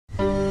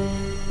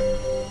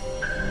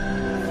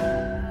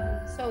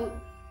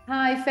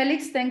Hi,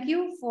 Felix. Thank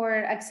you for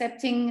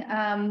accepting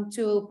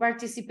to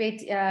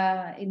participate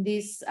in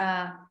these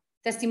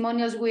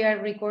testimonials we are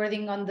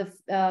recording on the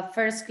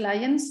first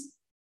clients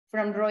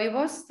from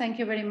Roibos. Thank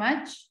you very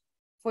much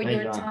for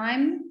your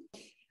time.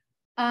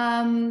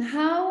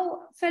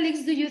 How,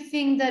 Felix, do you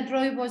think that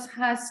Roibos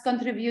has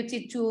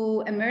contributed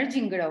to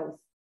emerging growth?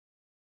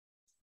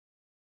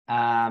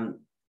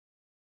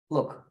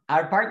 Look,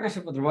 our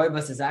partnership with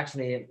Roibos is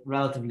actually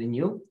relatively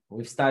new.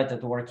 We've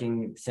started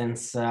working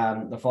since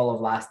the fall of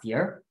last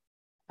year.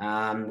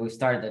 We've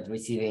started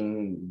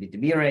receiving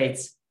B2B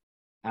rates,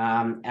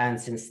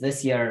 and since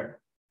this year,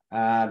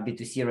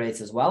 B2C rates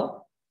as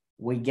well.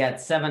 We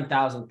get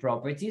 7,000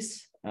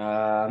 properties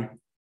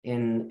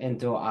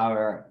into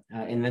our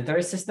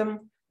inventory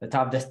system. The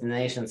top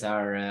destinations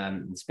are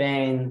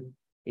Spain,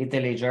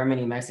 Italy,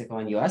 Germany, Mexico,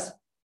 and US.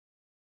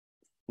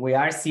 We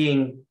are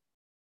seeing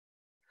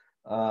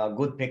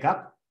good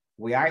pickup.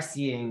 We are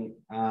seeing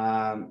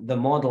the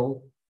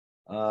model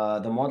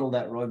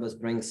that Roibos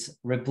brings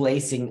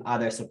replacing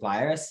other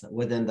suppliers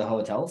within the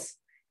hotels,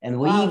 and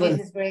this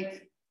is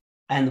great.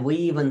 And we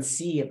even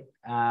see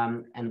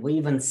a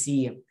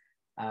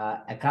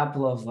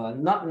couple of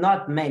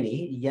not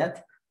many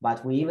yet,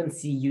 but we even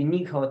see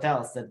unique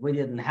hotels that we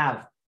didn't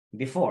have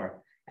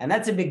before, and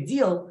that's a big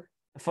deal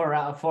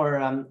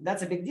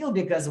that's a big deal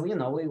because we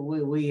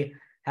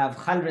have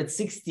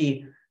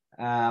 160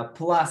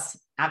 plus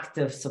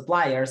active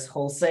suppliers,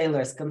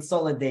 wholesalers,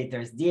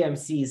 consolidators,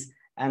 DMCs,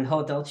 and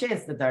hotel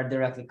chains that are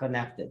directly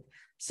connected.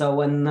 So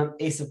when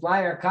a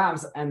supplier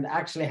comes and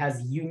actually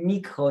has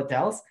unique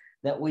hotels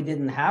that we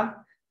didn't have,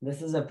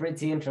 this is a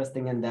pretty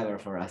interesting endeavor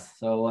for us.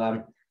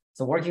 So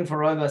working for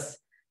Roibos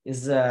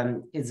is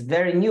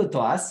very new to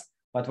us,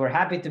 but we're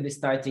happy to be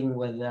starting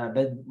with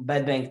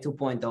BedBank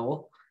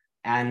 2.0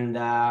 and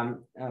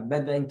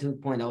BedBank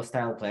 2.0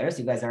 style players.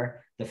 You guys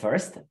are the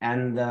first,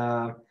 and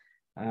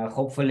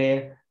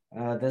hopefully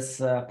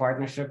this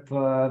partnership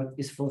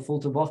is fruitful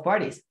to both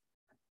parties.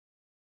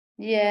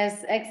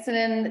 Yes,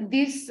 excellent.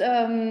 This,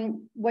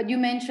 what you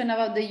mentioned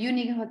about the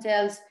unique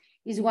hotels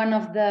is one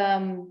of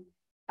the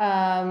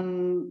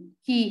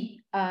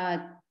key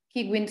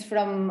wins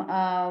from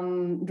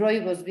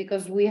Roibos,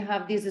 because we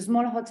have these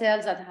small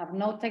hotels that have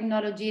no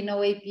technology,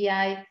 no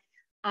API,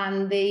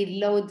 and they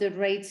load the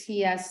rates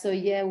here. So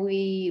yeah,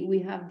 we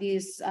have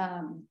these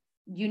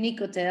unique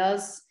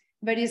hotels,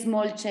 very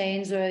small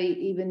chains or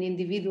even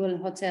individual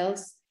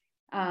hotels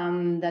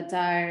that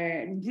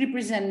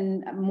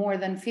represent more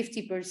than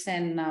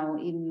 50% now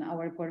in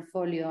our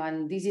portfolio.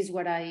 And this is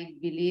what I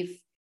believe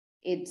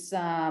it's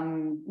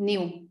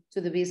new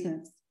to the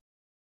business.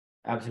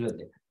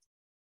 Absolutely.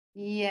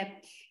 Yeah.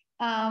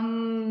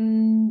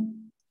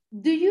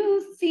 Do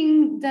you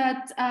think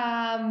that,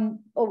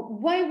 or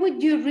why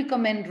would you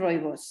recommend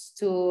Roibos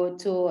to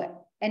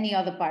any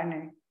other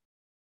partner?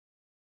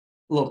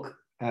 Look,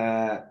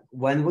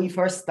 when we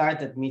first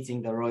started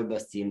meeting the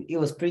Roibos team, it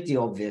was pretty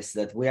obvious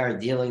that we are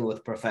dealing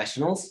with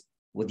professionals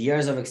with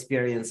years of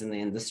experience in the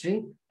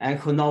industry and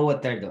who know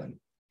what they're doing.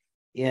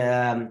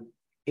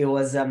 It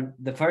was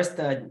the first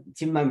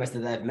team members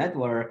that I've met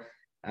were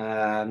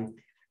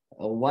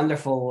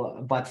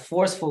wonderful but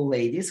forceful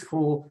ladies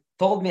who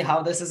told me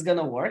how this is going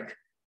to work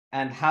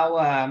and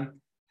how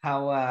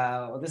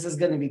this is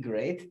going to be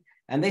great,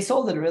 and they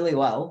sold it really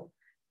well.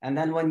 And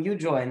then when you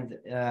joined,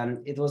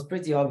 it was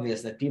pretty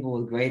obvious that people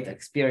with great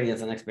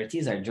experience and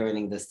expertise are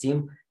joining this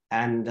team,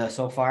 and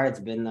so far it's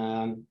been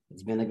a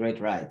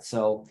great ride.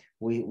 So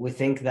we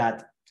think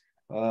that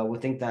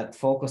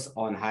focus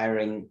on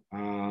hiring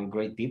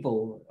great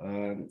people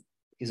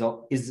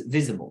is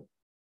visible.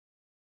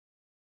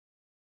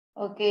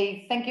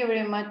 Okay, thank you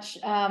very much.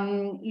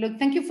 Look,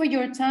 thank you for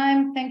your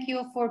time. Thank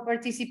you for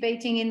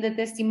participating in the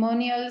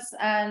testimonials,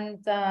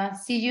 and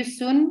see you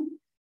soon,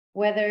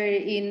 whether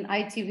in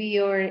ITV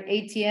or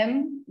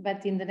ATM,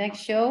 but in the next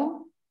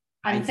show.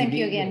 And thank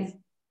you again.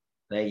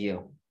 Thank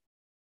you.